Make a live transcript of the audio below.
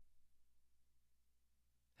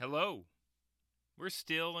Hello. We're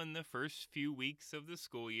still in the first few weeks of the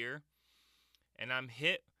school year, and I'm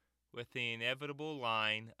hit with the inevitable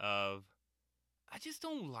line of, I just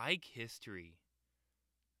don't like history.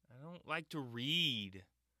 I don't like to read.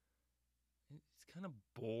 It's kind of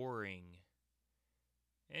boring.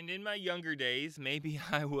 And in my younger days, maybe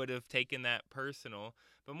I would have taken that personal,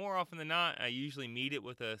 but more often than not, I usually meet it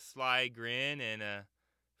with a sly grin and a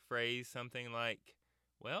phrase something like,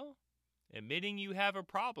 well, admitting you have a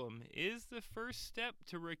problem is the first step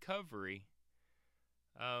to recovery.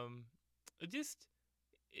 Um, it just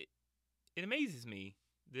it, it amazes me,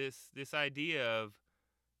 this idea of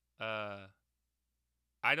uh,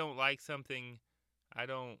 I don't like something, I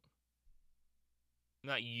don't I'm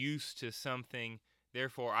not used to something,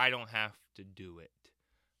 therefore I don't have to do it.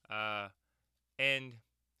 Uh, and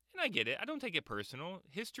and I get it. I don't take it personal.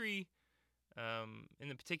 History, in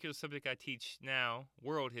the particular subject I teach now,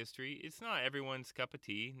 world history, it's not everyone's cup of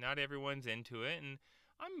tea. Not everyone's into it, and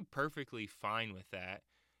I'm perfectly fine with that.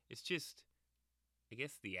 It's just, I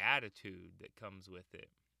guess, the attitude that comes with it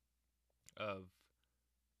of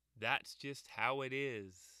that's just how it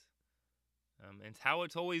is. And it's how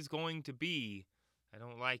it's always going to be. I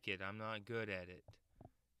don't like it. I'm not good at it.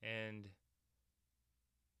 And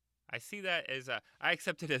I see that as I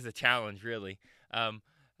accept it as a challenge, really. Um,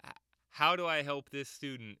 how do I help this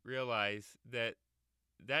student realize that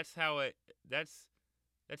that's how it that's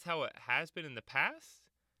that's how it has been in the past?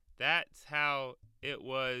 That's how it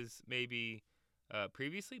was maybe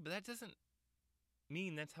previously, but that doesn't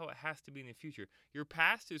mean that's how it has to be in the future. Your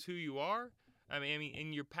past is who you are. And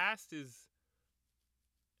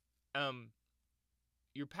um,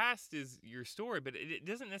 your past is your story, but it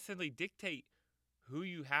doesn't necessarily dictate who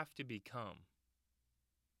you have to become.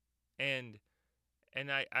 And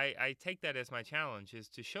I take that as my challenge is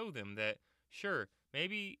to show them that sure,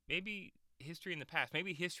 maybe history in the past,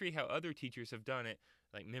 maybe history how other teachers have done it,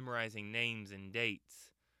 like memorizing names and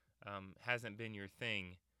dates, hasn't been your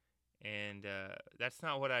thing, and that's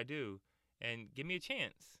not what I do. And give me a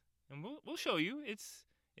chance, and we'll show you. It's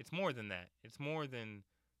more than that. It's more than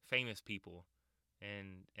famous people,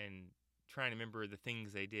 and trying to remember the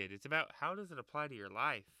things they did. It's about how does it apply to your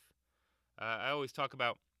life. I always talk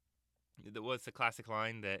about what's the classic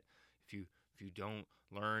line that if you if you don't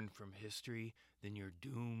learn from history, then you're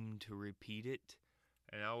doomed to repeat it.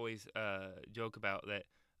 And I always joke about that.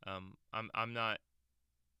 I'm not.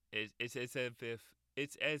 It's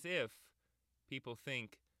as if people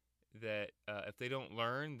think that if they don't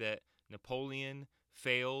learn that Napoleon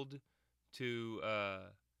failed to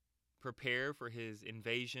prepare for his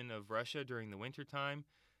invasion of Russia during the wintertime,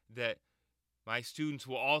 that my students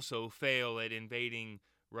will also fail at invading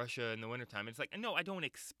Russia in the wintertime. It's like, no, I don't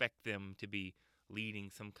expect them to be leading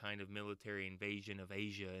some kind of military invasion of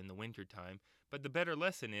Asia in the wintertime. But the better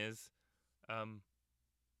lesson is um,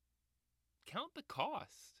 count the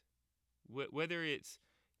cost. Whether it's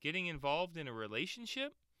getting involved in a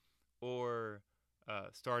relationship or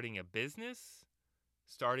starting a business,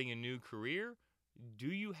 starting a new career, do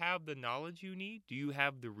you have the knowledge you need? Do you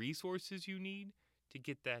have the resources you need to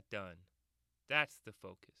get that done? That's the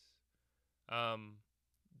focus. Um,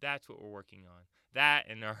 that's what we're working on. That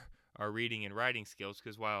and our reading and writing skills,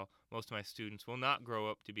 because while most of my students will not grow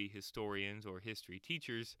up to be historians or history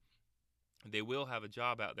teachers, they will have a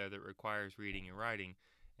job out there that requires reading and writing,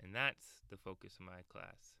 and that's the focus of my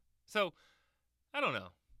class. So, I don't know.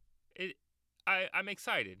 I'm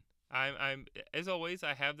excited. I'm as always.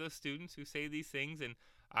 I have those students who say these things, and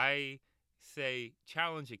I say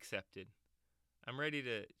challenge accepted. I'm ready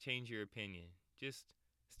to change your opinion. Just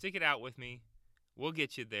stick it out with me. We'll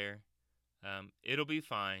get you there. It'll be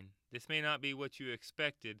fine. This may not be what you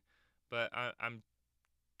expected, but I'm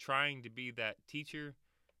trying to be that teacher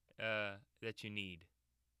that you need.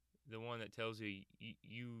 The one that tells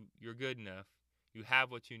you're good enough. You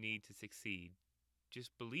have what you need to succeed.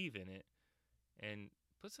 Just believe in it and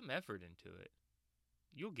put some effort into it.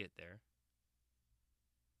 You'll get there.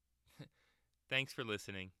 Thanks for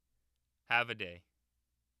listening. Have a day.